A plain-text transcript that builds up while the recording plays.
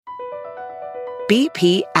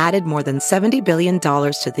BP added more than $70 billion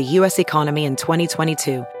to the U.S. economy in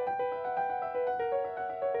 2022.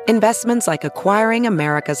 Investments like acquiring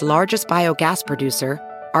America's largest biogas producer,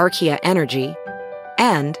 Archaea Energy,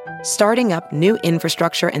 and starting up new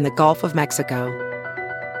infrastructure in the Gulf of Mexico.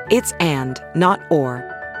 It's and, not or.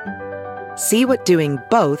 See what doing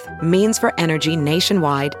both means for energy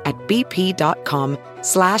nationwide at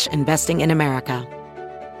bp.com/investing in America.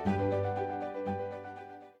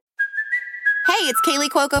 Hey, it's Kaylee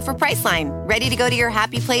Cuoco for Priceline. Ready to go to your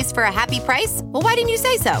happy place for a happy price? Well, why didn't you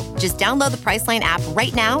say so? Just download the Priceline app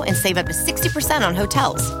right now and save up to 60% on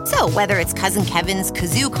hotels. So whether it's Cousin Kevin's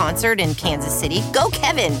Kazoo Concert in Kansas City, go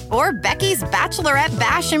Kevin, or Becky's Bachelorette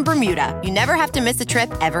Bash in Bermuda, you never have to miss a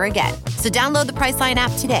trip ever again. So download the Priceline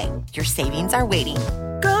app today. Your savings are waiting.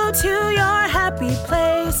 Go to your happy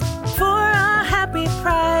place for a happy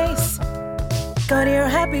price. Go to your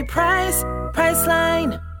happy price,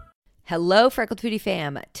 Priceline. Hello, Freckled Foodie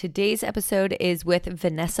fam. Today's episode is with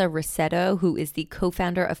Vanessa Rissetto, who is the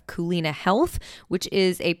co-founder of Culina Health, which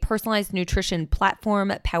is a personalized nutrition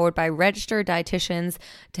platform powered by registered dietitians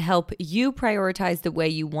to help you prioritize the way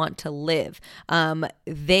you want to live.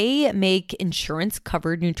 They make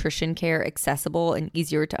insurance-covered nutrition care accessible and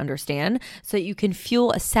easier to understand so that you can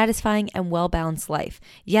fuel a satisfying and well-balanced life.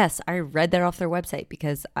 Yes, I read that off their website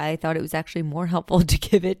because I thought it was actually more helpful to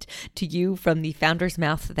give it to you from the founder's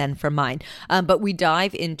mouth than from mine. But we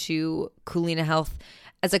dive into Culina Health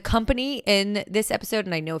as a company in this episode.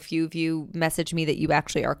 And I know a few of you messaged me that you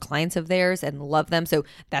actually are clients of theirs and love them. So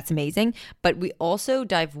that's amazing. But we also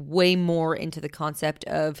dive way more into the concept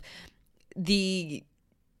of the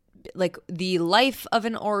life of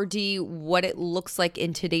an RD, what it looks like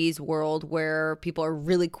in today's world where people are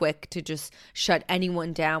really quick to just shut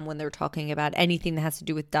anyone down when they're talking about anything that has to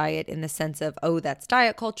do with diet, in the sense of, oh, that's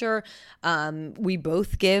diet culture. We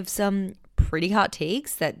both give some pretty hot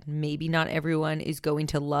takes that maybe not everyone is going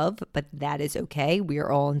to love, but that is okay. We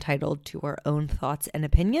are all entitled to our own thoughts and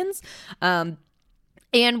opinions. And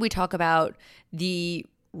we talk about the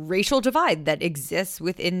racial divide that exists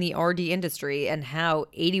within the RD industry and how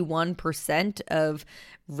 81% of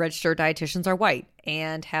registered dietitians are white,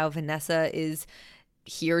 and how Vanessa is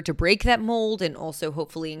here to break that mold and also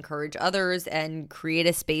hopefully encourage others and create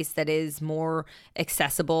a space that is more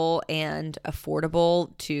accessible and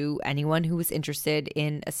affordable to anyone who is interested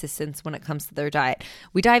in assistance when it comes to their diet.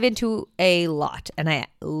 We dive into a lot, and I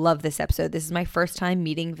love this episode. This is my first time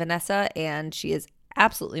meeting Vanessa, and she is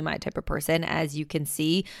absolutely my type of person. As you can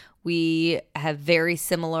see, we have very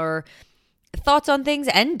similar thoughts on things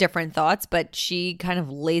and different thoughts, but she kind of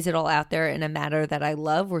lays it all out there in a manner that I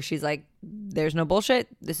love, where she's like, there's no bullshit.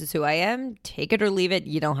 This is who I am. Take it or leave it.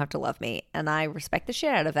 You don't have to love me. And I respect the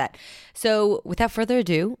shit out of that. So without further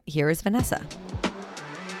ado, here is Vanessa.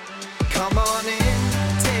 Come on in,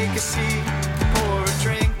 take a seat, pour a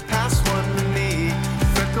drink, pass one to me.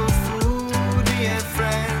 Freckled foodie and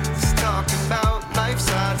friends, talking about life's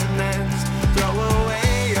odds and ends. Throw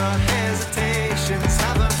away your hesitations,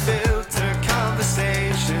 have unfiltered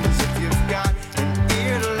conversations. If you've got an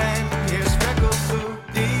ear to lend, here's Freckled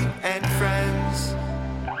Foodie and friends.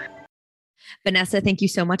 Vanessa, thank you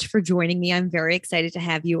so much for joining me. I'm very excited to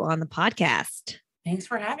have you on the podcast. Thanks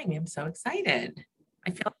for having me. I'm so excited.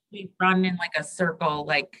 I feel like we run in like a circle.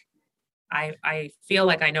 Like I feel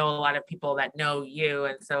like I know a lot of people that know you.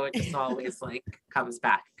 And so it just always like comes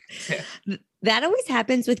back. That always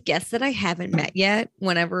happens with guests that I haven't met yet.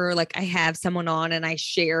 Whenever like I have someone on and I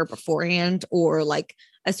share beforehand, or like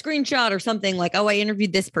a screenshot or something like, oh, I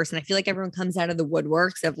interviewed this person. I feel like everyone comes out of the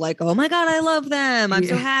woodworks of like, oh my God, I love them. I'm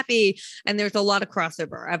so happy. And there's a lot of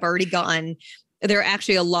crossover. I've already gotten, there are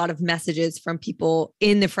actually a lot of messages from people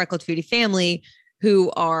in the Freckled Foodie family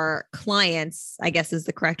who are clients, I guess is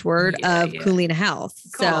the correct word, of Culina Health.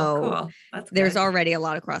 Cool. There's already a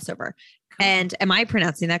lot of crossover. Cool. And am I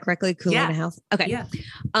pronouncing that correctly? Culina Health? Okay. Yeah.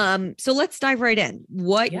 So let's dive right in.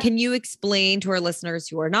 Can you explain to our listeners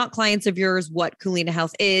who are not clients of yours what Culina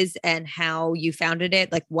Health is and how you founded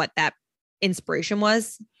it, like what that inspiration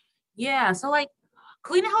was? Yeah. So like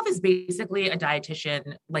Culina Health is basically a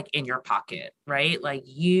dietitian like in your pocket, right? Like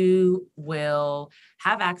you will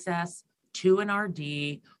have access to an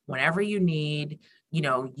RD whenever you need,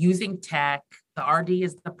 using tech. The RD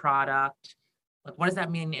is the product. Like, what does that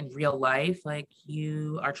mean in real life? Like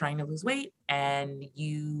you are trying to lose weight and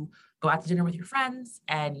you go out to dinner with your friends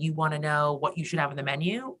and you want to know what you should have on the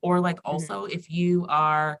menu. Or like also if you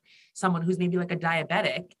are someone who's maybe like a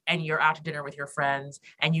diabetic and you're out to dinner with your friends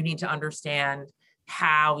and you need to understand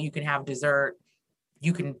how you can have dessert,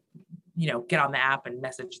 you can, get on the app and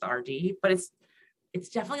message the RD. But it's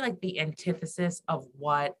definitely like the antithesis of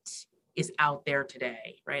what is out there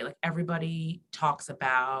today, right? Like everybody talks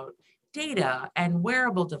about data and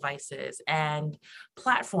wearable devices and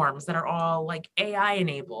platforms that are all like AI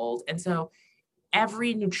enabled. And so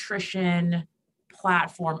every nutrition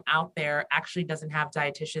platform out there actually doesn't have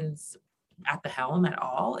dietitians at the helm at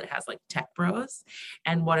all. It has like tech bros.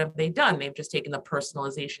 And what have they done? They've just taken the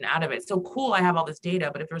personalization out of it. So cool, I have all this data,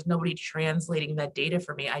 but if there's nobody translating that data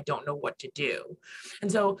for me, I don't know what to do.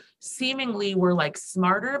 And so seemingly we're like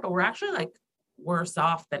smarter, but we're actually like worse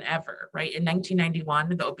off than ever, right? In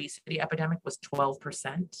 1991, the obesity epidemic was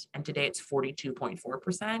 12%, and today it's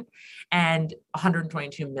 42.4%. And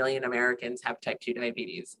 122 million Americans have type 2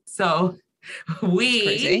 diabetes. So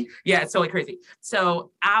it's totally crazy. So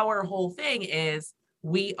our whole thing is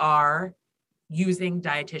we are using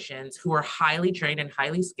dietitians who are highly trained and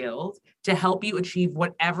highly skilled to help you achieve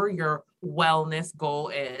whatever your wellness goal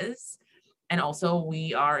is. And also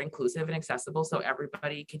we are inclusive and accessible so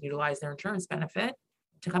everybody can utilize their insurance benefit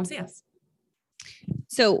to come see us.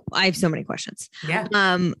 So I have so many questions. Yeah.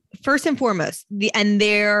 First and foremost,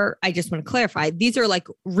 I just want to clarify, these are like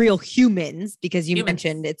real humans because you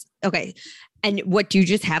mentioned it's okay. And what, do you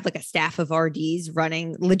just have like a staff of RDs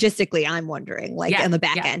running logistically? I'm wondering, like on the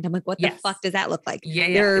back end, I'm like, what the fuck does that look like?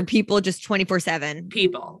 There are people just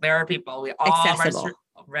 24/7. There are people. We all accessible.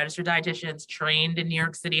 Registered dietitians trained in New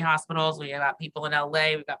York City hospitals. We got people in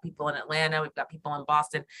LA. We've got people in Atlanta. We've got people in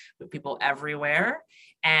Boston. We have people everywhere.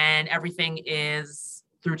 And everything is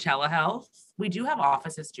through telehealth. We do have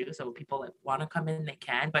offices too. So people that want to come in, they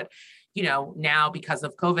can. But, now because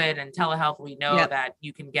of COVID and telehealth, we know that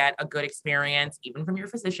you can get a good experience, even from your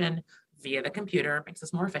physician, via the computer. It makes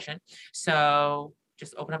us more efficient. So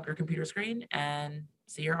just open up your computer screen and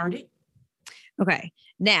see your RD. Okay.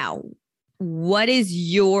 Now, what is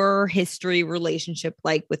your history relationship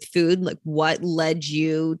like with food? Like what led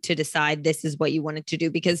you to decide this is what you wanted to do?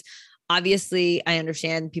 Because obviously I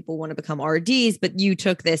understand people want to become RDs, but you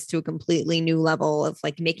took this to a completely new level of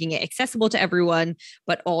like making it accessible to everyone,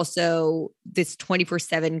 but also this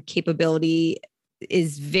 24/7 capability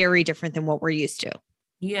is very different than what we're used to.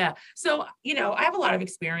 Yeah. So, I have a lot of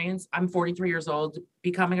experience. I'm 43 years old.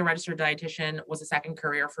 Becoming a registered dietitian was a second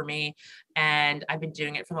career for me. And I've been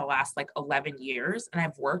doing it for the last like 11 years. And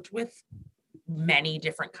I've worked with many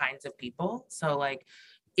different kinds of people. So like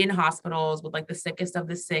in hospitals with like the sickest of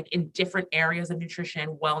the sick, in different areas of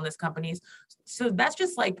nutrition, wellness companies. So that's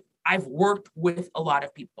just like, I've worked with a lot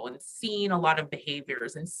of people and seen a lot of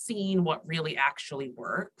behaviors and seen what really actually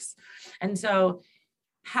works. And so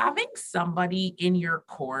having somebody in your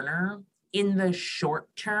corner in the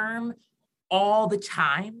short term, all the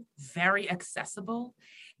time, very accessible,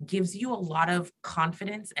 gives you a lot of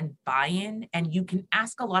confidence and buy-in, and you can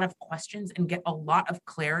ask a lot of questions and get a lot of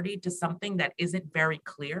clarity to something that isn't very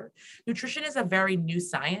clear. Nutrition is a very new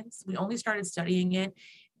science. We only started studying it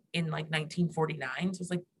in like 1949. So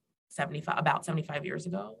it's like about 75 years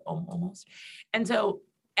ago, almost. And so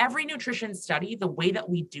every nutrition study, the way that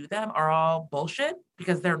we do them are all bullshit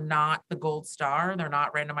because they're not the gold star. They're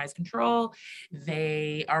not randomized control.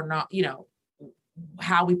 They are not,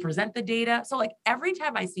 how we present the data. So like every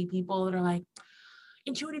time I see people that are like,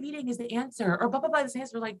 intuitive eating is the answer, or blah, blah, blah, is the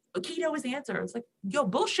answer, like keto is the answer. It's like, yo,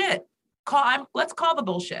 bullshit. Let's call the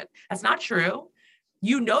bullshit. That's not true.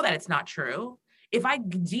 You know that it's not true. If I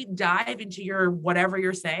deep dive into your whatever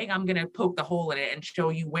you're saying, I'm going to poke the hole in it and show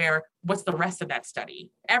you what's the rest of that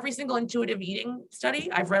study. Every single intuitive eating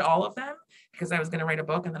study, I've read all of them because I was going to write a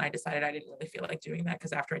book. And then I decided I didn't really feel like doing that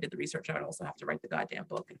because after I did the research, I would also have to write the goddamn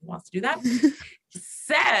book. And who wants to do that?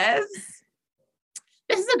 Says,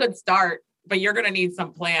 this is a good start, but you're going to need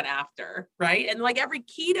some plan after, right? And like every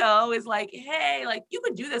keto is like, hey, like you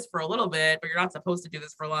could do this for a little bit, but you're not supposed to do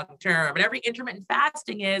this for long term. And every intermittent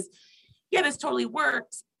fasting is, yeah, this totally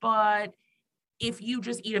works, but if you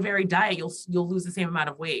just eat a varied diet, you'll lose the same amount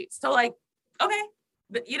of weight. So like, okay,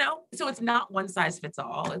 but, so it's not one size fits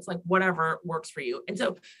all. It's like whatever works for you. And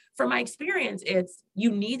so from my experience, it's you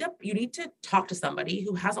need to talk to somebody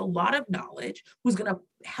who has a lot of knowledge, who's going to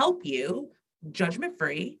help you judgment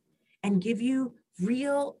free and give you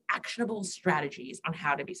real actionable strategies on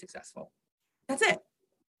how to be successful. That's it.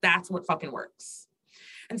 That's what fucking works.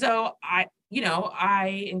 And so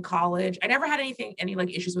in college, I never had any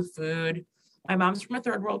like issues with food. My mom's from a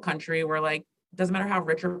third world country where like, doesn't matter how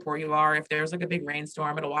rich or poor you are. If there's like a big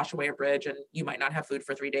rainstorm, it'll wash away a bridge and you might not have food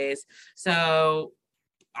for 3 days. So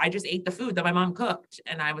I just ate the food that my mom cooked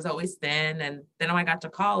and I was always thin. And then when I got to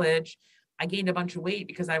college, I gained a bunch of weight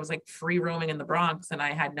because I was like free roaming in the Bronx and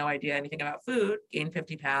I had no idea anything about food, gained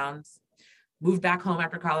 50 pounds, moved back home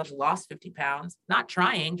after college, lost 50 pounds, not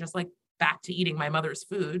trying, just like back to eating my mother's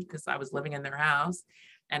food because I was living in their house.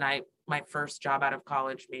 And my first job out of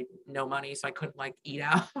college made no money. So I couldn't like eat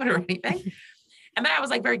out or anything. And then I was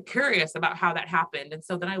like very curious about how that happened. And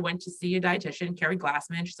so then I went to see a dietitian, Carrie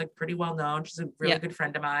Glassman. She's like pretty well known. She's a really good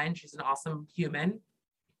friend of mine. She's an awesome human.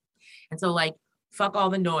 And so like, fuck all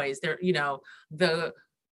the noise. They're, you know, the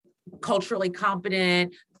culturally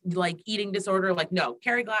competent, like eating disorder. Like, no,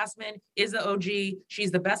 Carrie Glassman is the OG.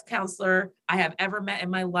 She's the best counselor I have ever met in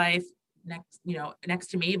my life, next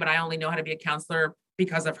to me, but I only know how to be a counselor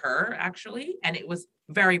because of her, actually. And it was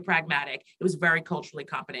very pragmatic. It was very culturally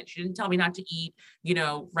competent. She didn't tell me not to eat,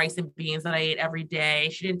 rice and beans that I ate every day.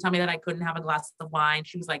 She didn't tell me that I couldn't have a glass of wine.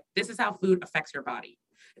 She was like, this is how food affects your body.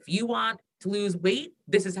 If you want to lose weight,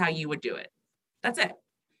 this is how you would do it. That's it.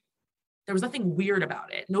 There was nothing weird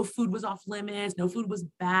about it. No food was off limits. No food was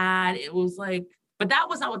bad. It was like, but that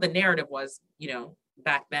was not what the narrative was,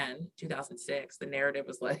 back then, 2006. The narrative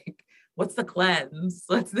was like, what's the cleanse?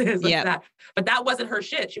 What's this? What's that? But that wasn't her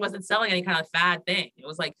shit. She wasn't selling any kind of fad thing. It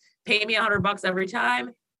was like, pay me $100 every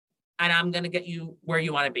time and I'm going to get you where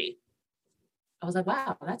you want to be. I was like,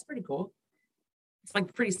 wow, that's pretty cool. It's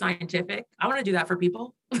like pretty scientific. I want to do that for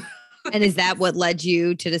people. And is that what led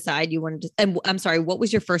you to decide you wanted to, and I'm sorry, what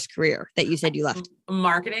was your first career that you said you left?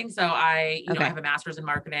 Marketing. So I have a master's in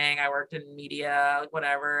marketing. I worked in media,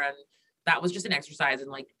 whatever. And that was just an exercise in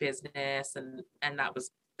like business. And that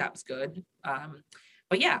was good.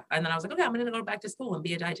 But yeah. And then I was like, okay, I'm going to go back to school and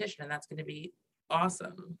be a dietitian. And that's going to be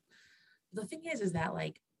awesome. The thing is that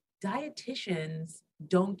like dietitians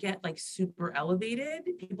don't get like super elevated.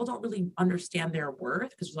 People don't really understand their worth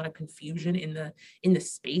because there's a lot of confusion in the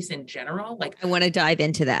space in general. Like I want to dive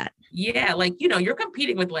into that. Yeah. Like, you're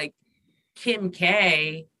competing with like Kim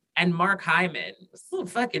K and Mark Hyman. It's so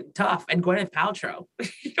fucking tough. And Gwyneth Paltrow.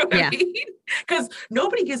 You know what I mean? Because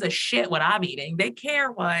nobody gives a shit what I'm eating. They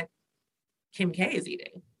care what Kim K is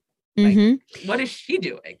eating. Like, what is she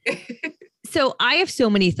doing? So I have so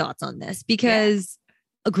many thoughts on this because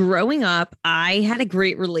growing up, I had a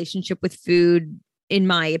great relationship with food, in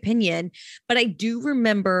my opinion, but I do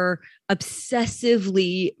remember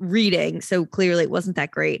obsessively reading. So clearly it wasn't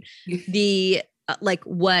that great. The like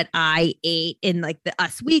what I ate in like the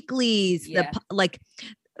Us Weeklies,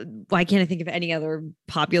 why can't I think of any other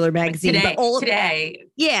popular magazine? Like all of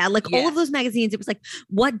those magazines. It was like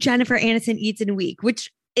what Jennifer Aniston eats in a week,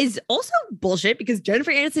 which is also bullshit because Jennifer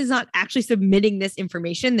Aniston is not actually submitting this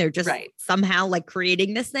information. They're just somehow like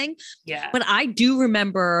creating this thing. Yeah. But I do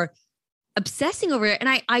remember obsessing over it.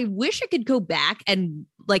 And I wish I could go back and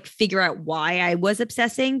like figure out why I was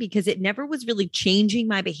obsessing because it never was really changing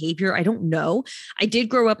my behavior. I don't know. I did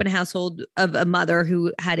grow up in a household of a mother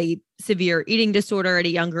who had a severe eating disorder at a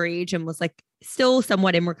younger age and was like still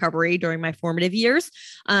somewhat in recovery during my formative years.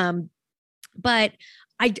 But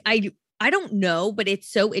I don't know, but it's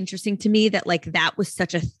so interesting to me that like that was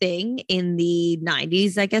such a thing in the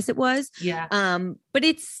 90s, I guess it was. Yeah. But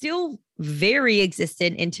it's still very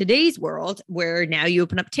existent in today's world where now you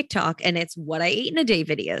open up TikTok and it's what I ate in a day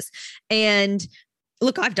videos. And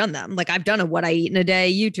look, I've done them. Like I've done a what I eat in a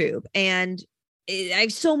day YouTube and I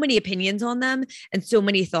have so many opinions on them and so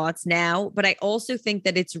many thoughts now, but I also think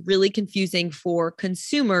that it's really confusing for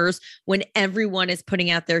consumers when everyone is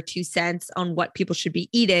putting out their 2 cents on what people should be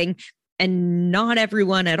eating. And not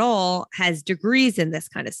everyone at all has degrees in this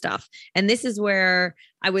kind of stuff. And this is where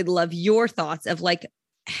I would love your thoughts of like,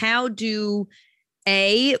 how do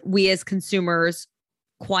we as consumers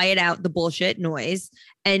quiet out the bullshit noise?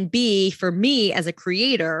 And B, for me as a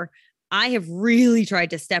creator, I have really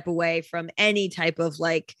tried to step away from any type of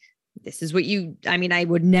like, this is what I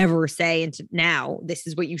would never say into now, this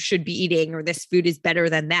is what you should be eating, or this food is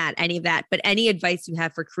better than that, any of that. But any advice you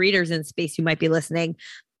have for creators in space who might be listening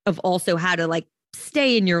of also how to like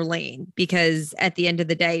stay in your lane, because at the end of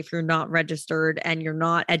the day, if you're not registered and you're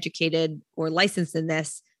not educated or licensed in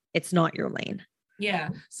this, it's not your lane. Yeah.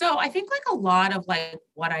 So I think like a lot of like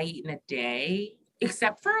what I eat in a day,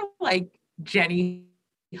 except for like Jenny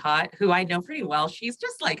Hutt, who I know pretty well, she's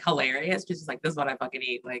just like hilarious. She's just like, this is what I fucking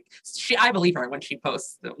eat. Like I believe her when she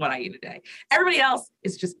posts what I eat a day. Everybody else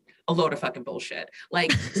is just a load of fucking bullshit.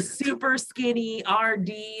 Like super skinny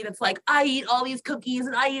RD that's like, I eat all these cookies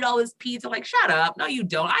and I eat all this pizza. Like, shut up. No, you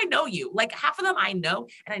don't. I know you. Like half of them I know,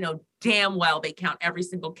 and I know damn well they count every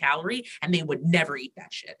single calorie and they would never eat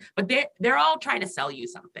that shit. But they're all trying to sell you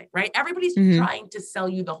something, right? Everybody's trying to sell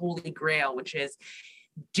you the holy grail, which is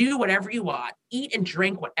do whatever you want, eat and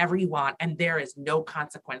drink whatever you want, and there is no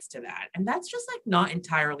consequence to that. And that's just like not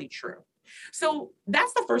entirely true. So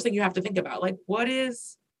that's the first thing you have to think about. Like, what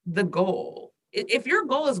is the goal? If your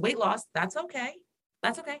goal is weight loss, that's okay.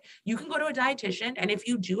 That's okay. You can go to a dietitian. And if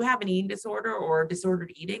you do have an eating disorder or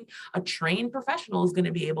disordered eating, a trained professional is going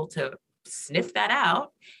to be able to sniff that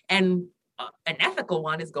out. And an ethical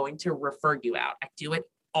one is going to refer you out. I do it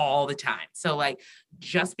all the time. So like,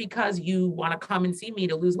 just because you want to come and see me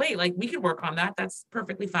to lose weight, like we can work on that. That's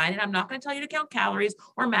perfectly fine. And I'm not going to tell you to count calories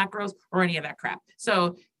or macros or any of that crap.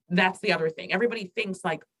 So that's the other thing. Everybody thinks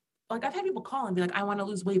like I've had people call and be like, I want to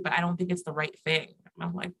lose weight, but I don't think it's the right thing.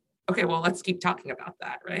 I'm like, okay, well, let's keep talking about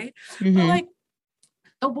that. Right. Mm-hmm. But like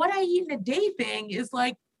the what I eat in a day thing is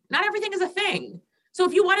like, not everything is a thing. So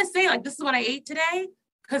if you want to say like, this is what I ate today,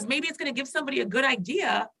 because maybe it's going to give somebody a good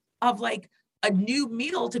idea of like a new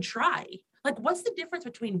meal to try. Like, what's the difference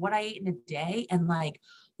between what I ate in a day and like,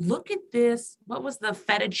 look at this. What was the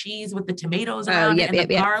feta cheese with the tomatoes around it and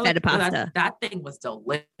the garlic? Feta pasta. That thing was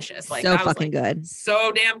delicious. Like, so fucking good.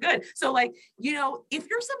 So damn good. So like, you know, if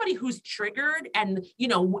you're somebody who's triggered and, you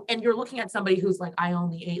know, and you're looking at somebody who's like, I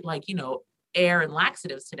only ate like, you know, air and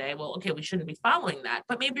laxatives today. Well, okay, we shouldn't be following that,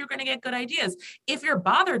 but maybe you're going to get good ideas. If you're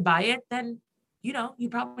bothered by it, then, you know, you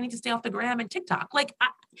probably need to stay off the gram and TikTok. Like,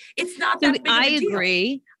 it's not that big of a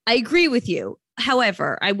deal. I agree with you.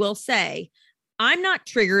 However, I will say, I'm not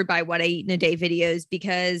triggered by what I eat in a day videos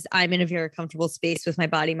because I'm in a very comfortable space with my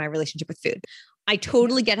body, my relationship with food. I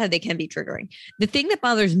totally get how they can be triggering. The thing that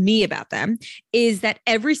bothers me about them is that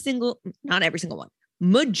not every single one,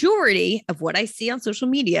 majority of what I see on social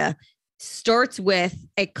media starts with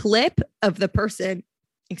a clip of the person,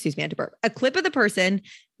 excuse me, I had to burp, a clip of the person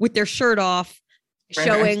with their shirt off,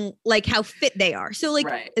 showing like how fit they are. So like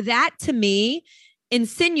that to me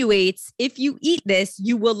insinuates if you eat this,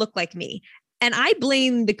 you will look like me. And I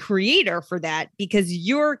blame the creator for that because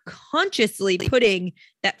you're consciously putting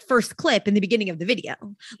that first clip in the beginning of the video.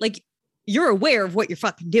 Like you're aware of what you're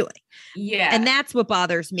fucking doing. Yeah. And that's what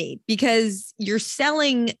bothers me because you're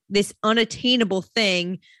selling this unattainable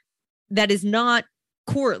thing that is not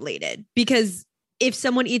correlated. Because if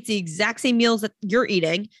someone eats the exact same meals that you're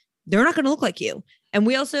eating, they're not going to look like you. And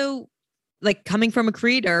we also, like coming from a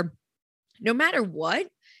creator, no matter what,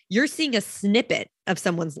 you're seeing a snippet of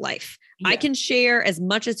someone's life. Yeah. I can share as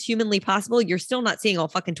much as humanly possible. You're still not seeing all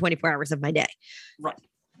fucking 24 hours of my day.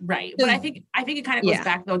 Right. But I think it kind of goes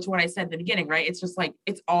back though to what I said at the beginning, right? It's just like,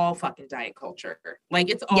 it's all fucking diet culture. Like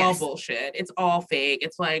it's all bullshit. It's all fake.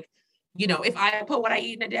 It's like, you know, if I put what I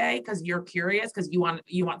eat in a day, because you're curious, because you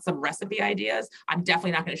want some recipe ideas, I'm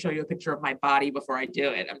definitely not going to show you a picture of my body before I do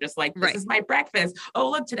it. I'm just like, this is my breakfast.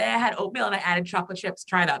 Oh, look, today I had oatmeal and I added chocolate chips.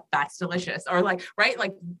 Try that. That's delicious. Or like, right.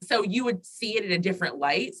 Like, so you would see it in a different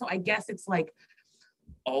light. So I guess it's like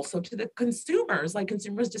also to the consumers, like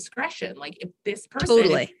consumers' discretion. Like if this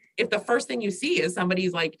person, if the first thing you see is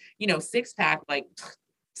somebody's like, you know, 6-pack, like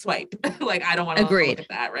swipe, like, I don't want to look at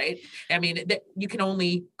that. Right. I mean, you can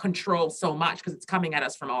only control so much because it's coming at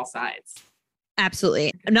us from all sides.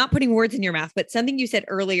 Absolutely. I'm not putting words in your mouth, but something you said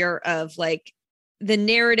earlier of like the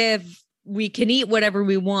narrative, we can eat whatever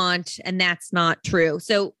we want. And that's not true.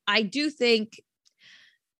 So I do think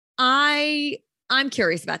I'm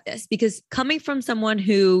curious about this because coming from someone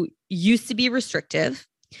who used to be restrictive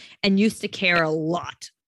and used to care a lot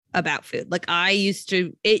about food. Like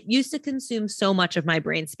it used to consume so much of my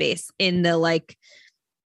brain space in the like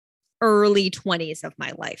early 20s of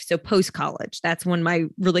my life. So post college, that's when my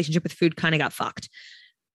relationship with food kind of got fucked.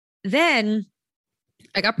 Then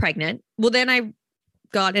I got pregnant. Well, then I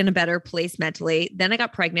got in a better place mentally. Then I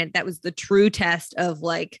got pregnant. That was the true test of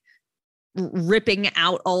like ripping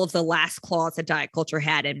out all of the last claws that diet culture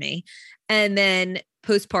had in me. And then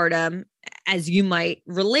postpartum, as you might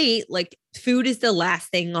relate, like food is the last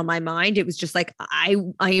thing on my mind. It was just like, I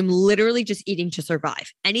am literally just eating to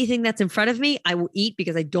survive. Anything that's in front of me, I will eat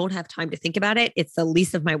because I don't have time to think about it. It's the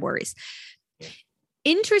least of my worries.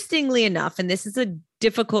 Interestingly enough, and this is a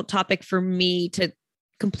difficult topic for me to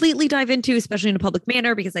completely dive into, especially in a public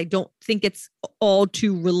manner, because I don't think it's all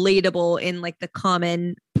too relatable in like the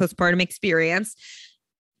common postpartum experience.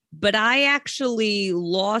 But I actually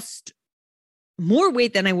lost more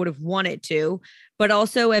weight than I would have wanted to, but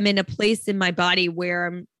also am in a place in my body where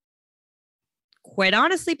I'm quite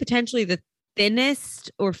honestly, potentially the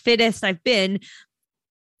thinnest or fittest I've been,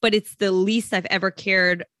 but it's the least I've ever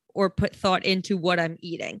cared or put thought into what I'm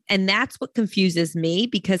eating. And that's what confuses me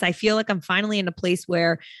because I feel like I'm finally in a place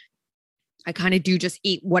where I kind of do just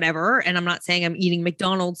eat whatever. And I'm not saying I'm eating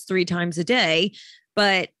McDonald's 3 times a day,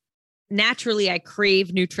 but naturally I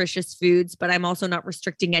crave nutritious foods, but I'm also not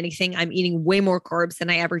restricting anything. I'm eating way more carbs than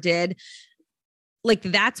I ever did. Like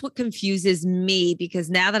that's what confuses me because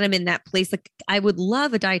now that I'm in that place, like I would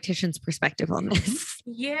love a dietitian's perspective on this.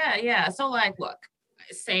 Yeah. So like, look,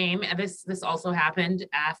 Same. And this also happened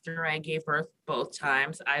after I gave birth both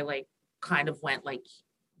times. I like kind of went like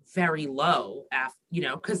very low after,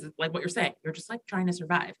 because like what you're saying, you're just like trying to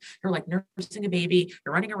survive. You're like nursing a baby,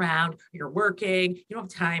 you're running around, you're working, you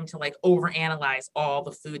don't have time to like overanalyze all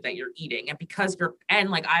the food that you're eating. And because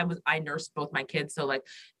I nursed both my kids. So like,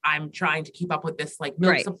 I'm trying to keep up with this like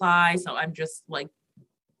milk supply. So I'm just like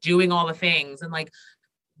doing all the things and like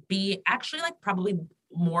be actually like probably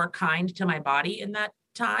more kind to my body in that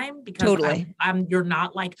time, because you're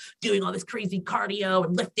not like doing all this crazy cardio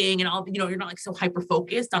and lifting and all, you're not like so hyper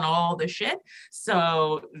focused on all this shit.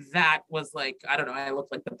 So that was like, I don't know, I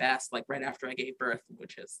looked like the best, like right after I gave birth,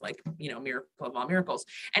 which is like, miracle of all miracles.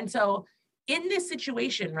 And so in this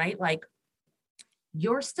situation, right, like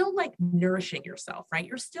you're still like nourishing yourself, right?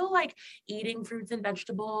 You're still like eating fruits and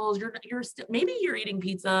vegetables. You're still, maybe you're eating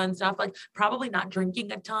pizza and stuff, like probably not drinking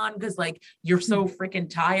a ton because like you're so freaking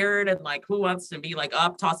tired and like who wants to be like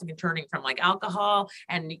up tossing and turning from like alcohol,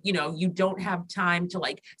 and you don't have time to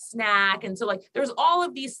like snack. And so like there's all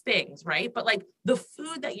of these things, right? But like the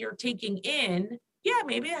food that you're taking in, yeah,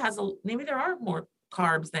 maybe there are more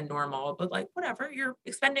carbs than normal, but like whatever, you're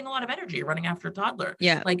expending a lot of energy, you're running after a toddler.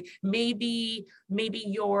 Yeah. Like maybe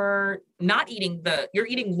you're not eating you're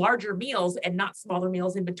eating larger meals and not smaller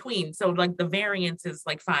meals in between. So like the variance is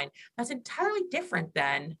like fine. That's entirely different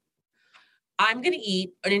than I'm going to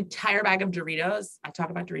eat an entire bag of Doritos. I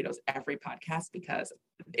talk about Doritos every podcast because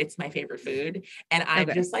it's my favorite food. And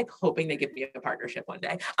I'm just like hoping they give me a partnership one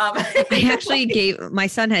day. I actually my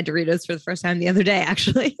son had Doritos for the first time the other day,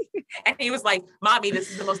 actually. And he was like, Mommy,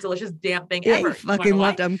 this is the most delicious damn thing Yeah, ever. I fucking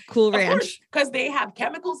loved them. Cool Ranch. Because they have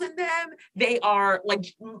chemicals in them. They are like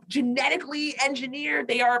genetically engineered.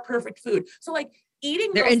 They are a perfect food. So like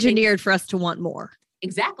they're engineered for us to want more.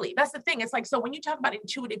 Exactly. That's the thing. It's like, so when you talk about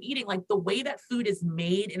intuitive eating, like the way that food is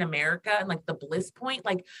made in America and like the bliss point,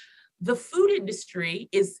 like the food industry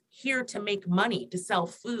is here to make money, to sell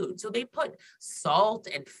food. So they put salt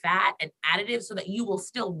and fat and additives so that you will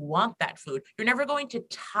still want that food. You're never going to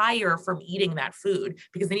tire from eating that food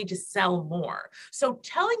because they need to sell more. So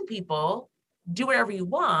telling people do whatever you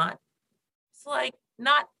want, it's like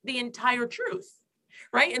not the entire truth,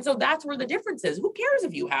 right? And so that's where the difference is. Who cares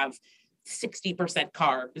if you have 60%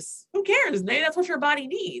 carbs? Who cares? Maybe that's what your body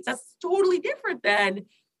needs. That's totally different than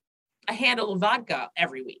a handle of vodka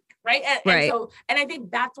every week, right? And I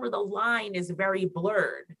think that's where the line is very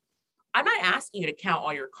blurred. I'm not asking you to count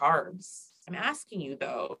all your carbs. I'm asking you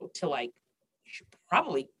though to like, you should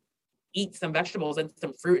probably eat some vegetables and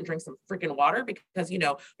some fruit and drink some freaking water, because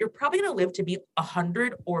you're probably going to live to be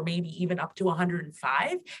 100 or maybe even up to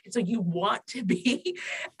 105. And so you want to be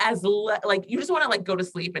you just want to like go to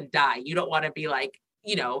sleep and die. You don't want to be like,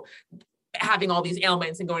 having all these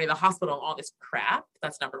ailments and going to the hospital and all this crap.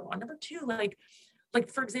 That's number one. Number two, like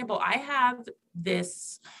for example, I have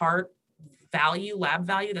this heart lab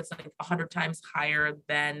value that's like 100 times higher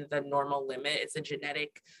than the normal limit. It's a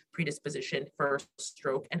genetic predisposition for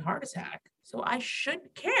stroke and heart attack. So I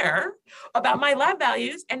should care about my lab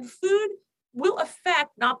values, and food will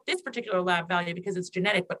affect not this particular lab value because it's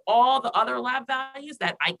genetic, but all the other lab values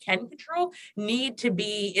that I can control need to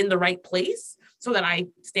be in the right place so that I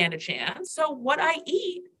stand a chance. So what I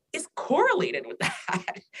eat is correlated with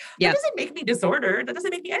that. That doesn't make me disordered. That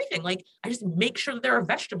doesn't make me anything. Like I just make sure that there are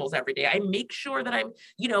vegetables every day. I make sure that I'm,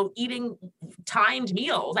 eating timed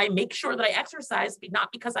meals. I make sure that I exercise,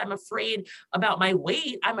 not because I'm afraid about my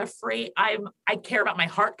weight. I care about my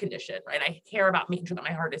heart condition, right? I care about making sure that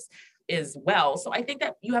my heart is well. So I think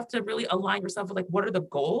that you have to really align yourself with like, what are the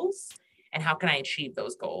goals and how can I achieve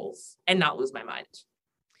those goals and not lose my mind?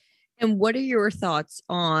 And what are your thoughts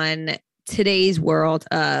on today's world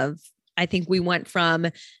of, I think we went from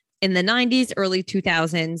in the 90s, early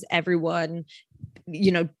 2000s, everyone,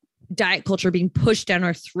 diet culture being pushed down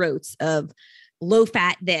our throats of low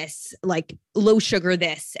fat this, like low sugar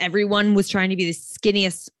this. Everyone was trying to be the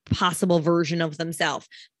skinniest possible version of themselves.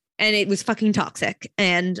 And it was fucking toxic.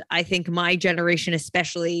 And I think my generation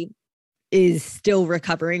especially is still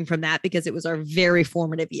recovering from that because it was our very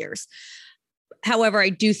formative years. However, I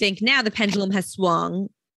do think now the pendulum has swung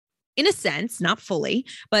in a sense, not fully,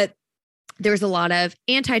 but there's a lot of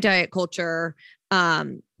anti-diet culture.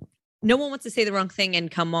 No one wants to say the wrong thing and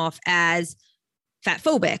come off as fat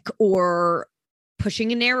phobic or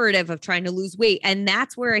pushing a narrative of trying to lose weight. And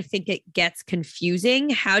that's where I think it gets confusing.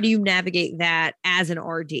 How do you navigate that as an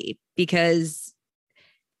RD? Because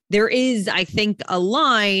there is, I think, a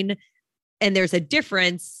line and there's a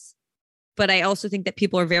difference, but I also think that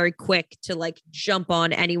people are very quick to like jump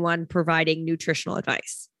on anyone providing nutritional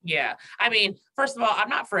advice. Yeah. I mean, first of all, I'm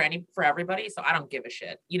not for everybody, so I don't give a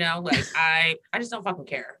shit. You know, like I just don't fucking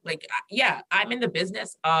care. Like, yeah, I'm in the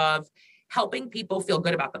business of helping people feel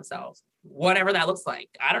good about themselves, whatever that looks like.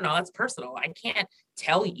 I don't know. That's personal. I can't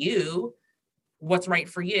tell you what's right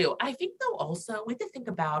for you. I think though also we have to think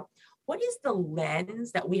about what is the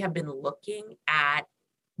lens that we have been looking at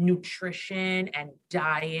nutrition and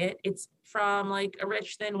diet. It's from like a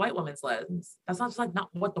rich thin white woman's lens. That's not just like not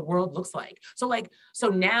what the world looks like. So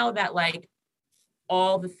now that like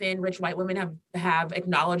all the thin rich white women have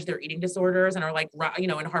acknowledged their eating disorders and are like, you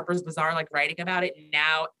know, in Harper's Bazaar like writing about it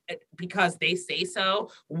now, because they say so,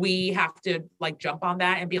 we have to like jump on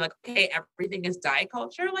that and be like, okay, everything is diet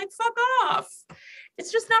culture, like fuck off.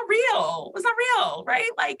 It's just not real. It's not real, right?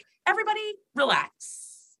 Like everybody relax.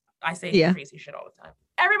 I say crazy shit all the time.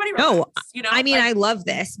 Everybody relax. No, you know, I mean, like, I love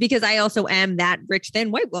this because I also am that rich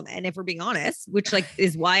thin white woman, if we're being honest, which like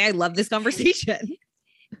is why I love this conversation.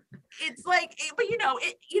 It's like, but you know,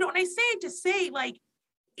 and I say it to say like,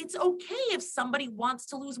 it's okay if somebody wants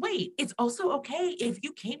to lose weight. It's also okay if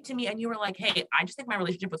you came to me and you were like, hey, I just think my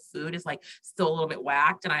relationship with food is like still a little bit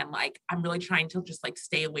whacked. And I'm really trying to just like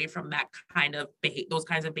stay away from that kind of those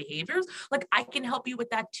kinds of behaviors. Like I can help you with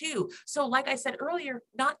that too. So like I said earlier,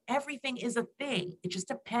 not everything is a thing. It just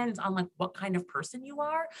depends on like what kind of person you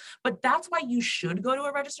are. But that's why you should go to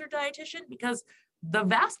a registered dietitian, because the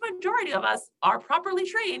vast majority of us are properly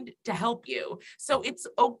trained to help you. So it's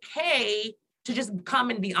okay to just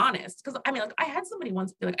come and be honest. Cause I mean, like I had somebody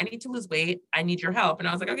once be like, I need to lose weight. I need your help. And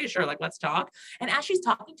I was like, okay, sure. Like, let's talk. And as she's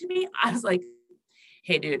talking to me, I was like,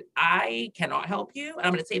 hey dude, I cannot help you. And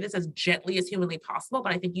I'm going to say this as gently as humanly possible,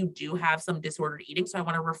 but I think you do have some disordered eating. So I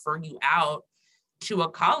want to refer you out to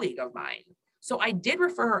a colleague of mine. So I did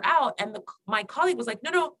refer her out. And my colleague was like,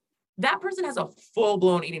 no, that person has a full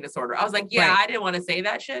blown eating disorder. I was like, yeah, right. I didn't want to say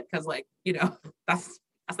that shit. Cause like, you know, that's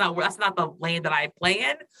not the lane that I play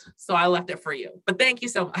in. So I left it for you, but thank you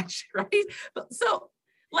so much. Right. So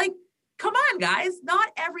like, come on guys,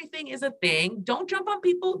 not everything is a thing. Don't jump on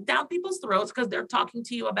down people's throats because they're talking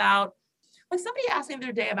to you about, like somebody asked me the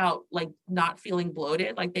other day about like not feeling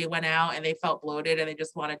bloated. Like they went out and they felt bloated and they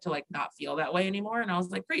just wanted to like not feel that way anymore. And I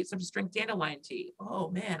was like, great. So just drink dandelion tea. Oh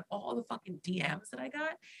man, all the fucking DMs that I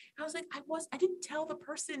got. I was like, I didn't tell the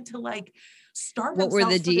person to like starve themselves. What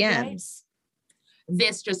were the DMs?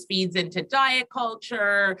 This just feeds into diet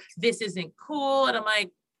culture. This isn't cool. And I'm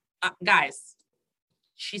like, guys,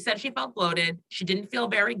 she said she felt bloated. She didn't feel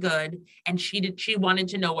very good. And she wanted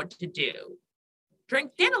to know what to do.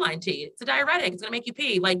 Drink dandelion tea. It's a diuretic. It's going to make you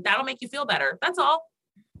pee. Like that'll make you feel better. That's all.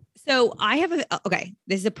 So I have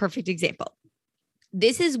this is a perfect example.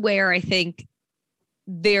 This is where I think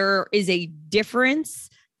there is a difference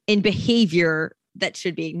in behavior that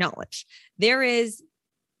should be acknowledged.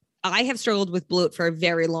 I have struggled with bloat for a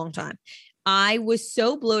very long time. I was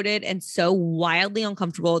so bloated and so wildly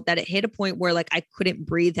uncomfortable that it hit a point where like I couldn't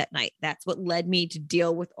breathe at night. That's what led me to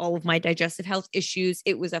deal with all of my digestive health issues.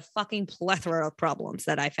 It was a fucking plethora of problems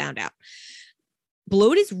that I found out.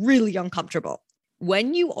 Bloat is really uncomfortable.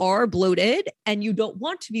 When you are bloated and you don't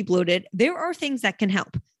want to be bloated, there are things that can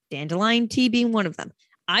help. Dandelion tea being one of them.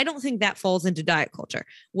 I don't think that falls into diet culture.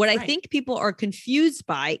 What I think people are confused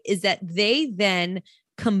by is that they then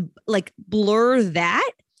blur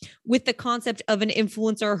that with the concept of an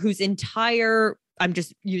influencer whose entire, I'm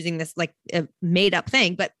just using this like a made up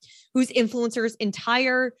thing, but whose influencer's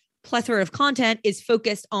entire plethora of content is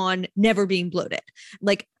focused on never being bloated.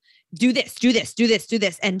 Like do this,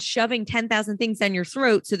 and shoving 10,000 things down your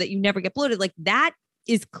throat so that you never get bloated. Like that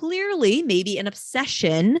is clearly maybe an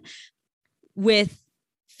obsession with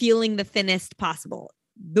feeling the thinnest possible.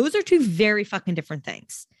 Those are two very fucking different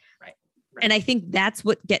things. Right. And I think that's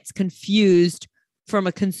what gets confused from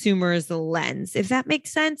a consumer's lens, if that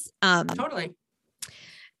makes sense. Totally.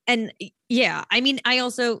 And yeah, I mean,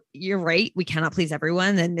 you're right. We cannot please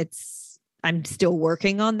everyone. And I'm still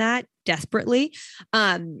working on that desperately.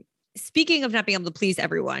 Speaking of not being able to please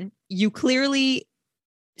everyone, you clearly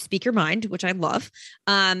speak your mind, which I love.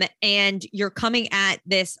 And you're coming at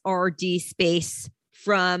this RD space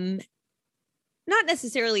from not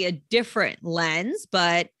necessarily a different lens,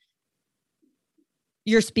 but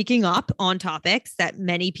you're speaking up on topics that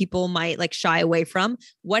many people might like shy away from.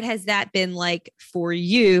 What has that been like for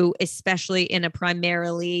you, especially in a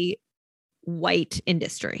primarily white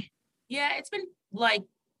industry? Yeah, it's been like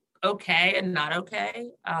okay and not okay.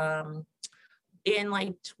 In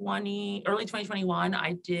like early 2021,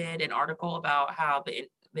 I did an article about how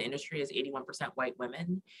the industry is 81% white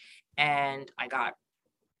women, and I got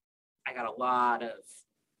a lot of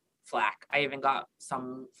flack. I even got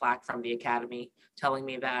some flack from the academy telling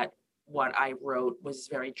me that what I wrote was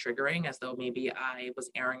very triggering, as though maybe I was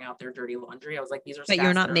airing out their dirty laundry. I was like, these are But stats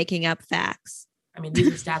you're not that are, making up facts. I mean, these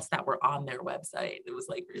are stats that were on their website. It was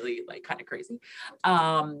like really like kind of crazy.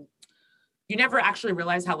 You never actually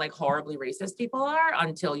realize how like horribly racist people are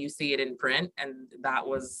until you see it in print. And that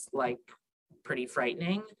was like pretty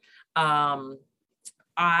frightening. I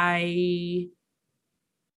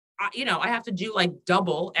have to do like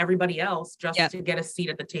double everybody else just to get a seat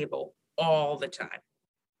at the table all the time.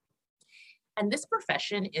 And this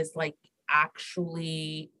profession is like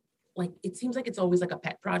actually like, it seems like it's always like a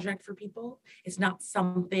pet project for people. It's not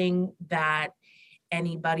something that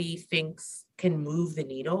anybody thinks can move the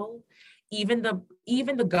needle. Even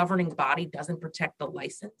the governing body doesn't protect the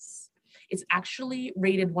license. It's actually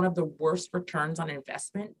rated one of the worst returns on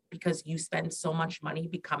investment because you spend so much money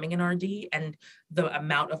becoming an RD, and the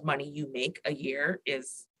amount of money you make a year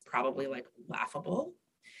is probably like laughable.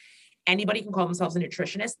 Anybody can call themselves a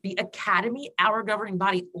nutritionist. The academy, our governing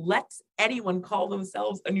body, lets anyone call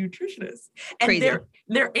themselves a nutritionist. And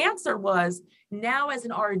their answer was, now as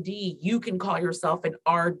an RD, you can call yourself an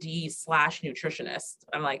RD/nutritionist.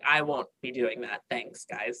 I'm like, I won't be doing that. Thanks,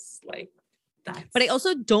 guys. Like, but I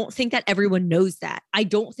also don't think that everyone knows that. I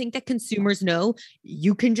don't think that consumers know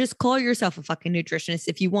you can just call yourself a fucking nutritionist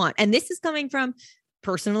if you want. And this is coming from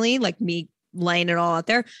personally, like me laying it all out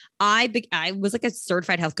there. I was like a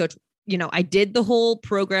certified health coach. You know, I did the whole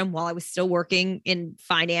program while I was still working in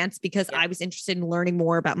finance because I was interested in learning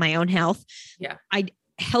more about my own health. Yeah. I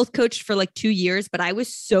health coached for like 2 years, but I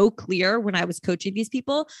was so clear when I was coaching these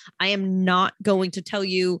people, I am not going to tell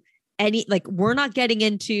you we're not getting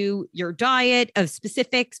into your diet of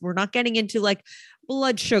specifics. We're not getting into like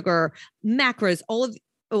blood sugar, macros,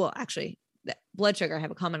 actually blood sugar, I have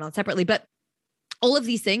a comment on separately, but all of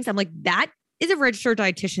these things, I'm like, that is a registered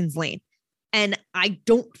dietitian's lane. And I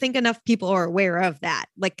don't think enough people are aware of that,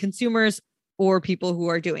 like consumers or people who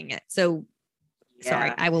are doing it. So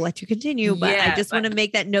sorry, I will let you continue, but I just want to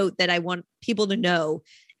make that note that I want people to know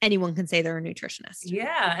anyone can say they're a nutritionist.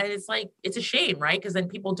 Yeah. And it's like, it's a shame, right? Because then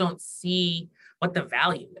people don't see what the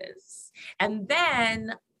value is. And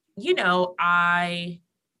then, you know, I've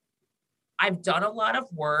done a lot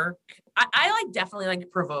of work. I like definitely like to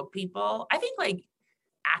provoke people. I think like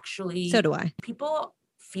actually, so do I. People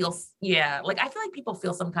feel, like I feel like people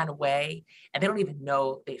feel some kind of way and they don't even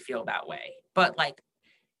know they feel that way. But like,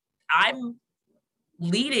 I'm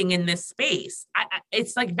leading in this space.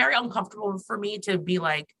 It's like very uncomfortable for me to be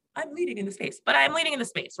like, I'm leading in the space, but I'm leading in the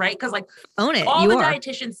space, right? Because like own it. All the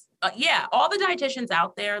dietitians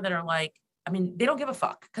out there that are like, I mean, they don't give a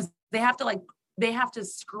fuck because they have to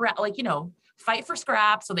scrap, like, you know, fight for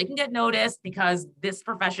scraps so they can get noticed because this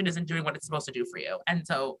profession isn't doing what it's supposed to do for you. And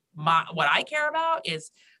so what I care about is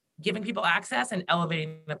giving people access and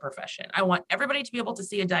elevating the profession. I want everybody to be able to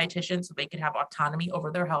see a dietitian so they can have autonomy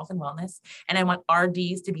over their health and wellness. And I want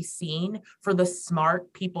RDs to be seen for the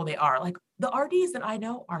smart people they are. Like the RDs that I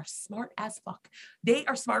know are smart as fuck. They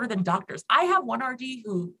are smarter than doctors. I have one RD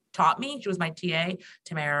who taught me. She was my TA,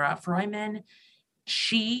 Tamara Freumann.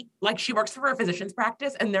 She works for a physician's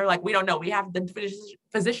practice and they're like, we don't know. We have the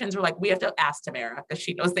physicians are like, we have to ask Tamara because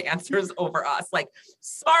she knows the answers over us. Like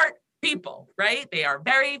smart people, right? They are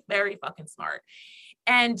very, very fucking smart.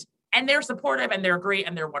 And they're supportive and they're great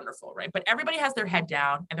and they're wonderful, right? But everybody has their head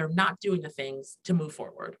down and they're not doing the things to move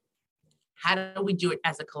forward. How do we do it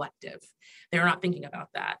as a collective? They're not thinking about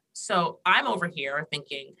that. So I'm over here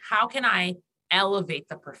thinking, how can I elevate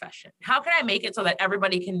the profession? How can I make it so that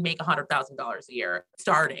everybody can make $100,000 a year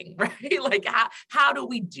starting, right? Like how do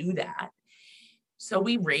we do that? So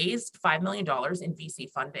we raised $5 million in VC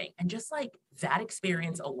funding. And just like that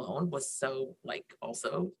experience alone was so like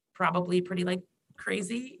also probably pretty like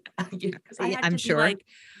crazy. Because I'm sure like,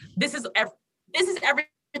 this is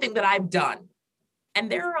everything that I've done. And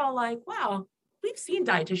they're all like, wow, we've seen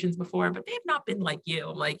dietitians before, but they've not been like you.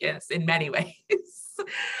 I'm like, yes, in many ways.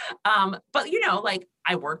 But you know, like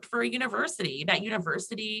I worked for a university. That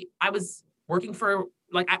university, I was working for,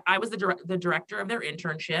 like, I was the director of their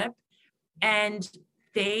internship. And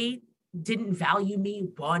they didn't value me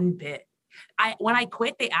one bit. When I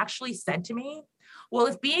quit, they actually said to me, well,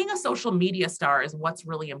 if being a social media star is what's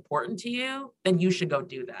really important to you, then you should go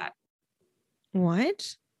do that.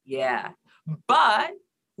 What? Yeah. But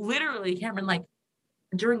literally, Cameron, like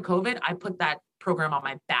during COVID, I put that program on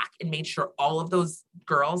my back and made sure all of those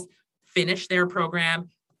girls finished their program,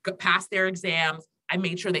 passed their exams. I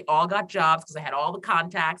made sure they all got jobs because I had all the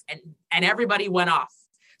contacts and everybody went off.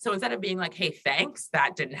 So instead of being like, hey, thanks,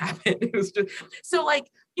 that didn't happen. It was just, so like,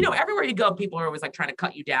 you know, everywhere you go, people are always like trying to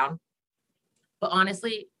cut you down. But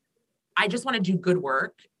honestly, I just want to do good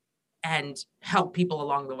work and help people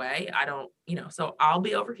along the way. I don't, so I'll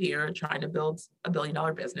be over here trying to build $1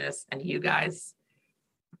 billion business, and you guys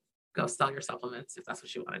go sell your supplements if that's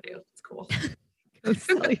what you want to do. It's cool. Go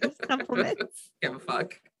sell your supplements. Give a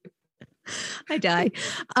fuck. I die.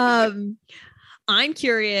 I'm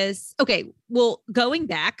curious. Okay. Well, going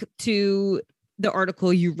back to the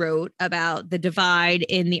article you wrote about the divide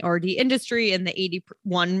in the RD industry and the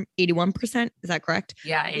 81%. Is that correct?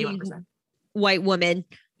 Yeah. 81%. White women.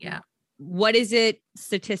 Yeah. What does it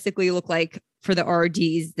statistically look like for the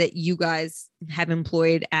RDs that you guys have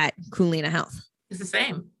employed at Culina Health? It's the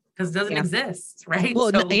same because it doesn't exist, right?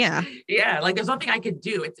 Well, so, yeah. Yeah. Like there's nothing I could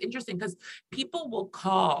do. It's interesting because people will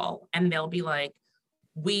call and they'll be like,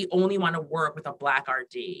 we only want to work with a Black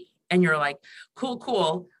RD. And you're like,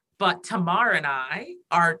 cool. But Tamar and I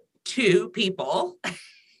are 2 people.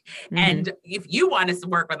 And if you want us to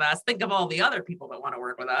work with us, think of all the other people that want to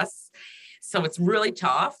work with us. So it's really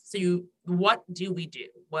tough. So what do we do?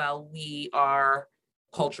 Well, we are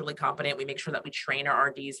culturally competent. We make sure that we train our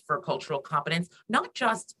RDs for cultural competence, not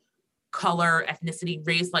just color, ethnicity,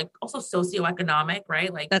 race, like also socioeconomic,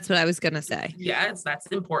 right? Like that's what I was going to say. Yes, that's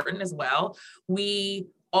important as well. We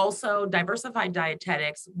also diversified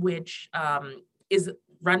dietetics, which is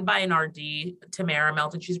run by an RD, Tamara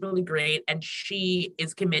Melton. She's really great. And she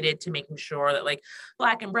is committed to making sure that like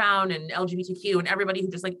Black and brown and LGBTQ and everybody who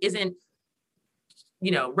just like isn't,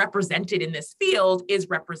 represented in this field is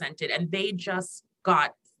represented. And they just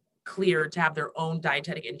got cleared to have their own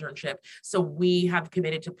dietetic internship. So we have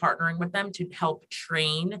committed to partnering with them to help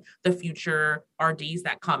train the future RDs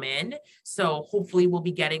that come in. So hopefully we'll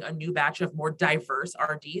be getting a new batch of more diverse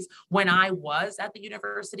RDs. When I was at the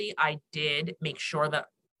university, I did make sure that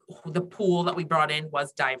the pool that we brought in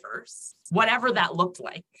was diverse, whatever that looked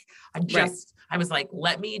like. I was like,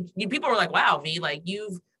 people were like, wow, V, like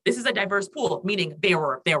this is a diverse pool, meaning there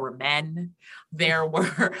were men, there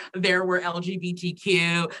were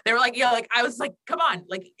LGBTQ. They were like, I was like, come on,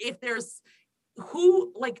 like if there's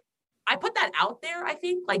I put that out there, I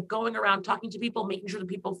think, like going around talking to people, making sure that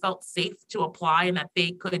people felt safe to apply and that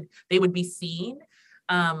they would be seen.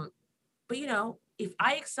 But if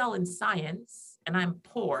I excel in science and I'm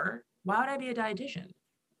poor, why would I be a dietitian?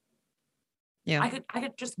 Yeah.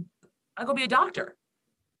 I go be a doctor,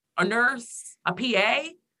 a nurse, a PA.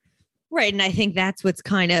 Right. And I think that's what's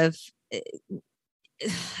kind of,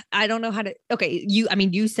 I don't know how to, okay.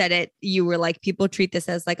 You said it, you were like, people treat this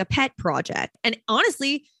as like a pet project. And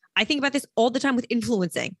honestly, I think about this all the time with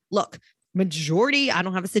influencing. Look, majority, I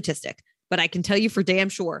don't have a statistic, but I can tell you for damn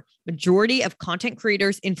sure, majority of content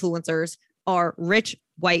creators, influencers are rich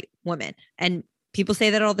white women. And people say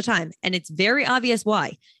that all the time. And it's very obvious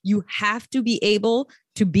why. You have to be able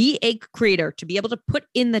to be a creator, to be able to put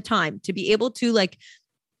in the time, to be able to like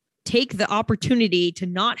take the opportunity to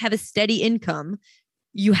not have a steady income.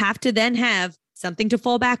 You have to then have something to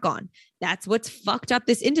fall back on. That's what's fucked up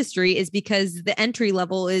this industry, is because the entry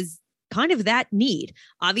level is kind of that need.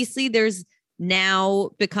 Obviously, there's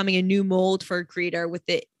now becoming a new mold for a creator with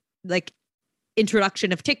the like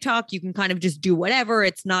introduction of TikTok. You can kind of just do whatever.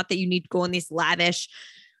 It's not that you need to go on these lavish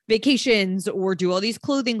vacations or do all these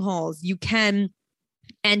clothing hauls. You can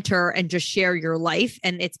enter and just share your life,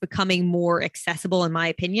 and it's becoming more accessible, in my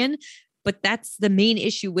opinion. But that's the main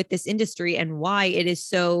issue with this industry and why it is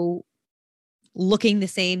so looking the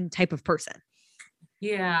same type of person.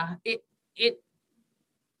 Yeah,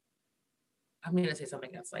 I'm going to say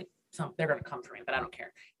something that's like, they're going to come for me, but I don't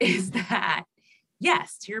care. Is that,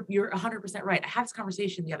 yes, you're 100% right. I had this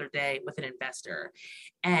conversation the other day with an investor,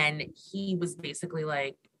 and he was basically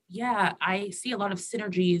like, yeah, I see a lot of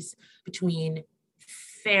synergies between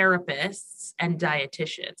therapists and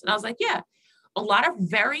dietitians. And I was like, yeah, a lot of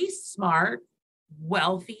very smart,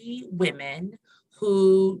 wealthy women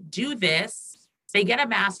who do this, they get a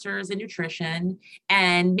master's in nutrition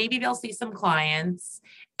and maybe they'll see some clients,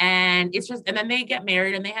 and it's just, and then they get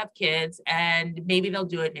married and they have kids, and maybe they'll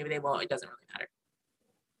do it, maybe they won't. It doesn't really matter.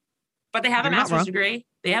 But they have a master's degree.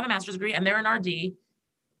 They have a master's degree and they're an RD.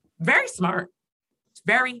 Very smart.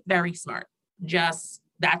 Very, very smart. Just,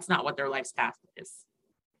 that's not what their life's path is.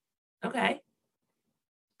 Okay.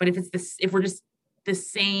 But if we're just the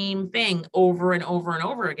same thing over and over and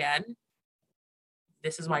over again,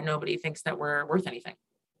 this is why nobody thinks that we're worth anything.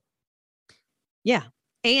 Yeah.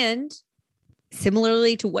 And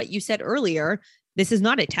similarly to what you said earlier, this is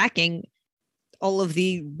not attacking all of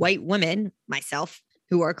the white women, myself,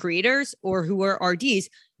 who are creators or who are RDs,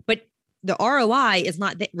 but the ROI is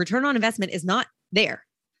not, the return on investment is not there.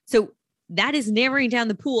 So that is narrowing down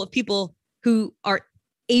the pool of people who are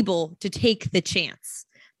able to take the chance.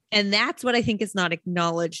 And that's what I think is not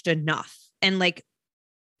acknowledged enough. And like,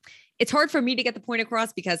 it's hard for me to get the point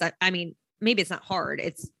across because I mean, maybe it's not hard.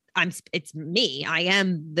 It's me. I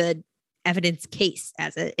am the evidence case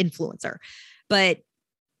as an influencer, but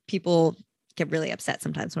people get really upset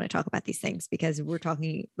sometimes when I talk about these things because we're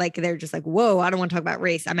talking like, they're just like, whoa, I don't want to talk about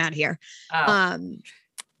race. I'm out of here.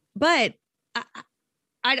 But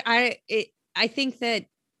I think that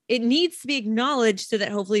it needs to be acknowledged so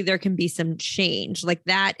that hopefully there can be some change. Like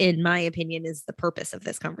that, in my opinion, is the purpose of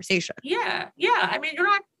this conversation. Yeah. Yeah. I mean, we're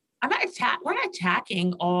not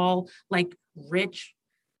attacking all like rich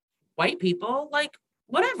white people, like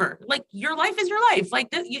whatever, like your life is your life. Like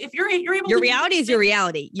if you're able your reality is your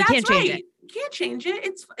reality. You can't change it. You can't change it.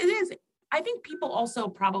 It is. I think people also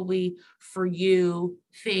probably for you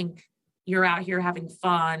think you're out here having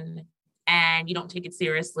fun and you don't take it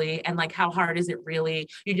seriously. And like, how hard is it really?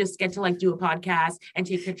 You just get to like do a podcast and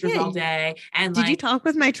take pictures all day. And did you talk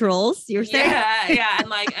with my trolls? You're saying? Yeah. And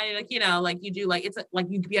like, you know, like you do, like, it's like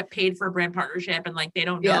you get paid for a brand partnership and like, they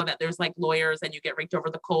don't know that there's like lawyers and you get raked over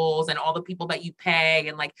the coals and all the people that you pay.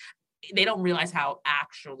 And like, they don't realize how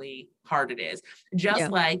actually hard it is. Just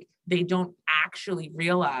like they don't actually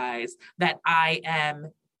realize that I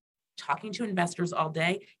am talking to investors all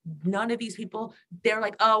day. None of these people, they're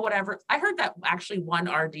like, oh, whatever. I heard that actually one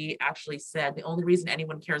RD actually said the only reason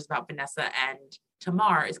anyone cares about Vanessa and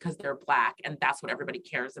Tamar is because they're Black. And that's what everybody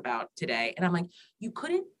cares about today. And I'm like, you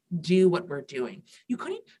couldn't do what we're doing. You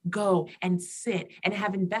couldn't go and sit and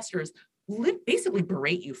have investors basically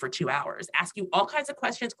berate you for 2 hours, ask you all kinds of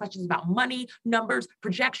questions about money, numbers,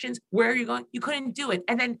 projections, where are you going? You couldn't do it.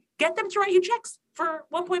 And then get them to write you checks for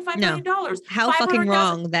 $1.5 million. How fucking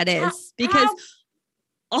wrong that is. Because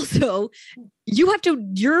also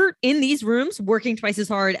you're in these rooms working twice as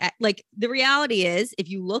hard. Like the reality is if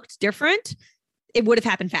you looked different, it would have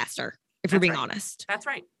happened faster. If we're being honest. That's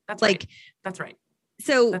right. That's like, right. That's right.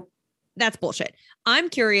 So that's bullshit. I'm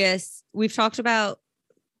curious. We've talked about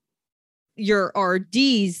your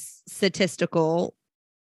RD's statistical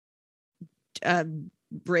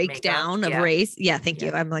breakdown of race. Yeah. Thank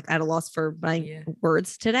you. I'm like at a loss for my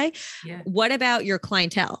words today. Yeah. What about your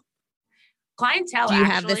clientele? Do you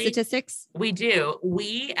have the statistics? We do.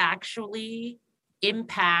 We actually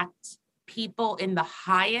impact people in the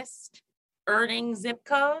highest earning zip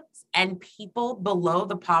codes and people below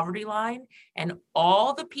the poverty line and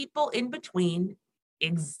all the people in between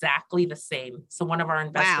exactly the same. So one of our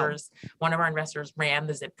investors ran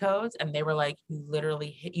the zip codes and they were like,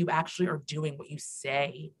 you actually are doing what you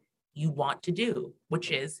say you want to do, which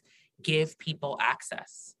is give people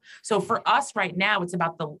access. So for us right now, it's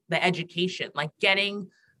about the education, like getting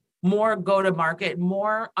more go to market,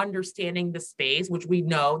 more understanding the space, which we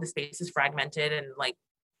know the space is fragmented and like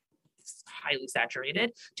highly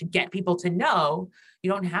saturated, to get people to know you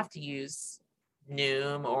don't have to use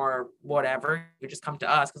Noom or whatever. You just come to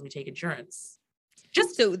us because we take insurance.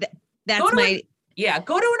 Just so that's go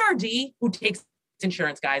to an RD who takes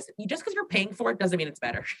insurance, guys. Just because you're paying for it doesn't mean it's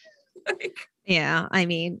better. Yeah. I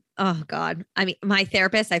mean, oh God. I mean, my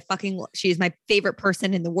therapist, she's my favorite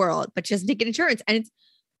person in the world, but she doesn't take insurance and it's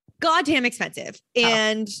goddamn expensive.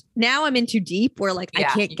 And now I'm in too deep where like, I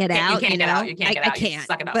can't get out, you know, I can't,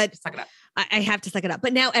 suck it up. But suck it up. I have to suck it up.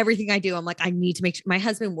 But now everything I do, I'm like, I need to make sure. My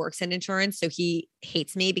husband works in insurance, so he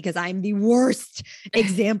hates me because I'm the worst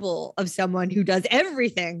example of someone who does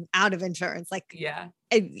everything out of insurance. Like,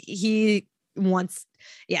 he's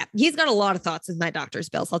got a lot of thoughts with my doctor's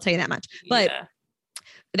bills. I'll tell you that much. But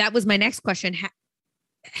that was my next question.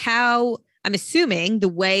 How I'm assuming the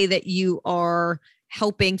way that you are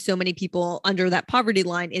helping so many people under that poverty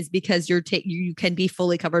line is because you can be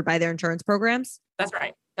fully covered by their insurance programs. That's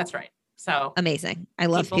right. That's right. So amazing. I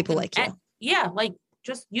love people like you. Like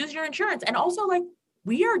just use your insurance. And also like,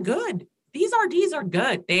 we are good. These RDs are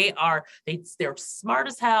good. They're smart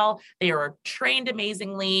as hell. They are trained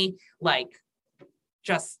amazingly. Like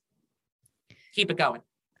just keep it going.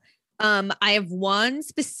 I have one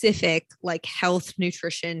specific like health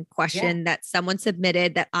nutrition question that someone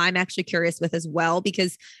submitted that I'm actually curious with as well,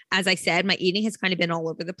 because as I said, my eating has kind of been all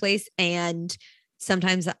over the place. And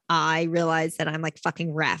sometimes I realize that I'm like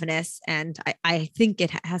fucking ravenous. And I think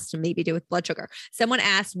it has to maybe do with blood sugar. Someone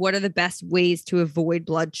asked, what are the best ways to avoid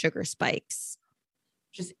blood sugar spikes?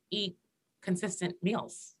 Just eat consistent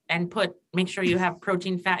meals and make sure you have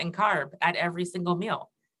protein, fat, and carb at every single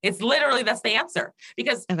meal. It's literally, that's the answer,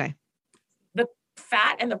 because the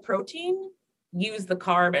fat and the protein use the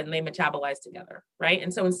carb and they metabolize together. Right.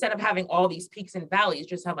 And so instead of having all these peaks and valleys,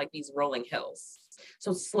 just have like these rolling hills.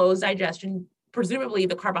 So slows digestion. Presumably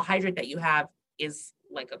the carbohydrate that you have is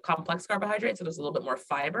like a complex carbohydrate. So there's a little bit more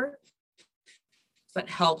fiber. So that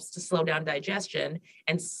helps to slow down digestion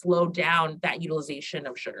and slow down that utilization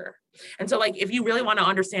of sugar. And so like, if you really want to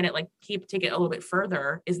understand it, like take it a little bit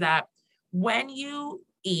further, is that when you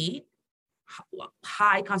eat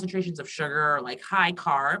high concentrations of sugar, or like high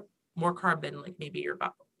carb, more carb than like maybe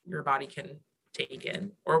your body can take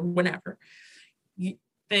in or whenever,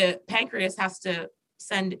 the pancreas has to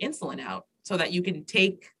send insulin out so that you can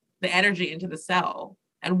take the energy into the cell.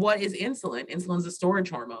 And what is insulin? Insulin is a storage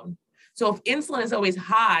hormone. So if insulin is always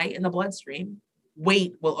high in the bloodstream,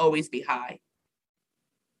 weight will always be high.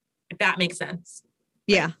 If that makes sense.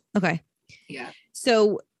 Yeah. Okay. Yeah.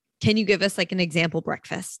 So can you give us like an example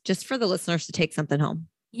breakfast just for the listeners to take something home?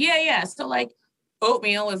 Yeah. So like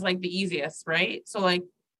oatmeal is like the easiest, right? So like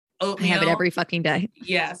oatmeal. I have it every fucking day.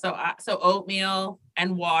 Yeah. So oatmeal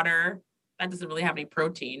and water, that doesn't really have any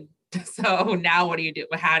protein. So now what do you do?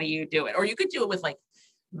 How do you do it? Or you could do it with like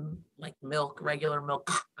milk, regular milk.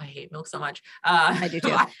 I hate milk so much. I do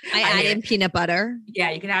too. I add in peanut butter.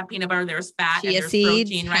 Yeah, you can have peanut butter. There's fat, chia and there's seeds,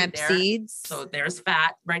 protein hemp right there. Seeds. So there's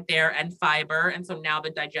fat right there and fiber. And so now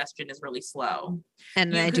the digestion is really slow.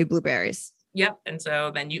 And then I do blueberries. Yep. And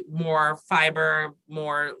so then more fiber,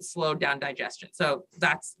 more slowed down digestion. So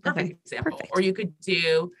that's perfect example. Perfect. Or you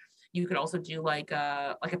could also do like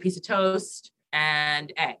a piece of toast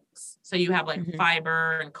and eggs. So you have like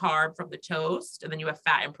fiber and carb from the toast, and then you have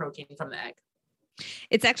fat and protein from the egg.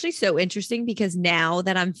 It's actually so interesting because now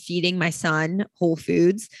that I'm feeding my son whole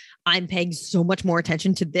foods, I'm paying so much more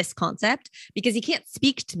attention to this concept because he can't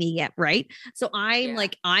speak to me yet. Right. So I'm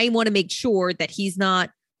like, I want to make sure that he's not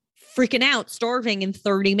freaking out, starving in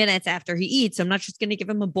 30 minutes after he eats. So I'm not just going to give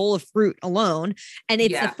him a bowl of fruit alone. And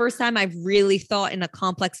it's the first time I've really thought in a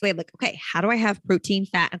complex way, like, okay, how do I have protein,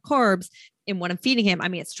 fat, and carbs in what I'm feeding him? I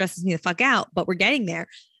mean, it stresses me the fuck out, but we're getting there.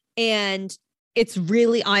 And it's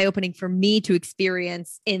really eye-opening for me to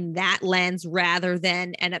experience in that lens rather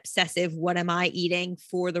than an obsessive, what am I eating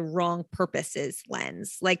for the wrong purposes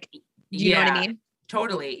lens? Like, do you know what I mean?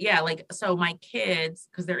 Totally. Yeah. Like, so my kids,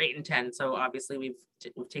 because they're 8 and 10, so obviously we've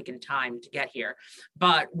taken time to get here,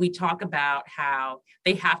 but we talk about how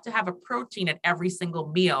they have to have a protein at every single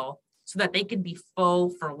meal so that they can be full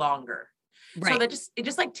for longer. Right. So it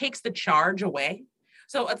just like takes the charge away.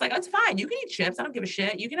 So it's like, it's fine. You can eat chips. I don't give a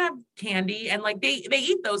shit. You can have candy. And like, they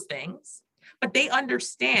eat those things, but they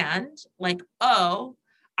understand like, oh,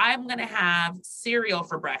 I'm going to have cereal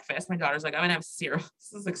for breakfast. My daughter's like, I'm going to have cereal.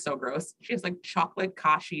 This is like so gross. She has like chocolate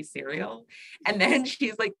kashi cereal. And then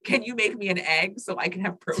she's like, can you make me an egg so I can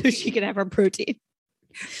have protein? So she can have her protein.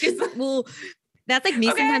 She's like, well, that's like me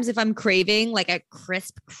sometimes if I'm craving like a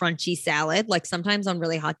crisp, crunchy salad. Like sometimes on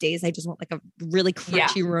really hot days, I just want like a really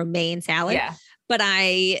crunchy romaine salad. Yeah. But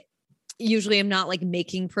I usually am not like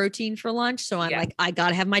making protein for lunch. So I'm like, I got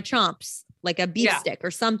to have my chomps, like a beef stick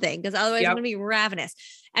or something, because otherwise I'm going to be ravenous.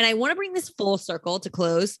 And I want to bring this full circle to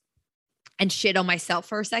close and shit on myself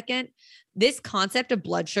for a second. This concept of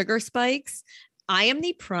blood sugar spikes, I am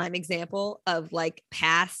the prime example of like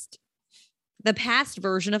the past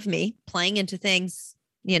version of me playing into things,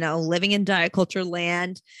 you know, living in diet culture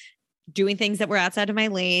land, doing things that were outside of my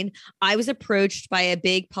lane. I was approached by a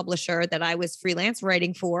big publisher that I was freelance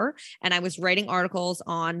writing for, and I was writing articles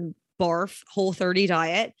on barf Whole30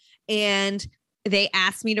 diet. And they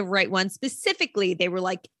asked me to write one specifically. They were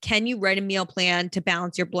like, can you write a meal plan to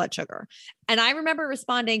balance your blood sugar? And I remember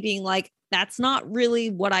responding being like, that's not really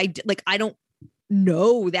what I do. Like, I don't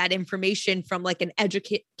know that information from like an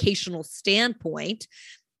educational standpoint,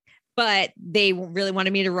 but they really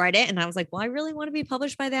wanted me to write it. And I was like, well, I really want to be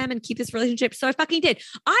published by them and keep this relationship. So I fucking did.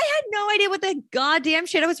 I had no idea what the goddamn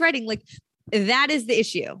shit I was writing. Like, that is the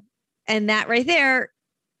issue. And that right there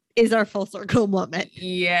is our full circle moment.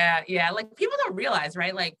 Yeah. Like people don't realize,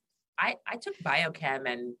 right? Like I took biochem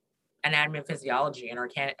and anatomy and physiology and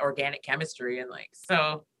organic chemistry. And like,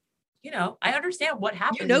 so, you know, I understand what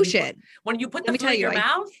happens. You know, shit. When you put the food in your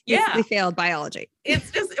mouth. Yeah. We failed biology.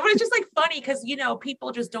 It's just like funny because, you know,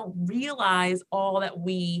 people just don't realize all that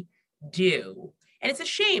we do. And it's a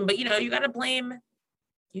shame, but you know, you got to blame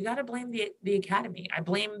the academy. I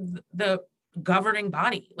blame the governing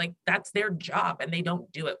body. Like that's their job and they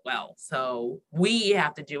don't do it well. So we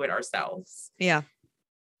have to do it ourselves. Yeah.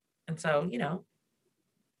 And so, you know,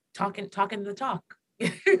 talking the talk.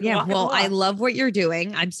 Yeah. Well, I love what you're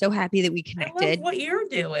doing. I'm so happy that we connected. I love what you're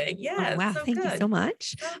doing. Yeah. Oh, wow. So thank you so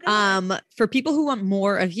much. So for people who want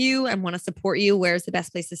more of you and want to support you, where's the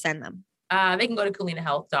best place to send them? They can go to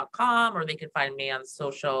culinahealth.com or they can find me on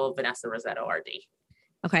social, Vanessa Rissetto RD.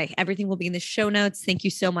 Okay. Everything will be in the show notes. Thank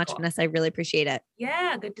you so much, Vanessa. I really appreciate it.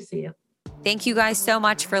 Yeah. Good to see you. Thank you guys so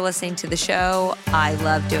much for listening to the show. I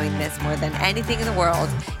love doing this more than anything in the world.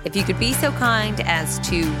 If you could be so kind as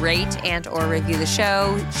to rate and or review the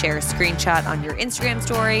show, share a screenshot on your Instagram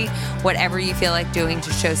story, whatever you feel like doing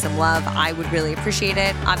to show some love, I would really appreciate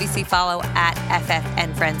it. Obviously follow at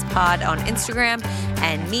FFNFriendsPod on Instagram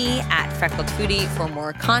and me at Freckled Foodie for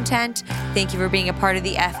more content. Thank you for being a part of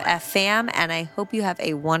the FF fam, and I hope you have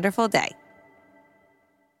a wonderful day.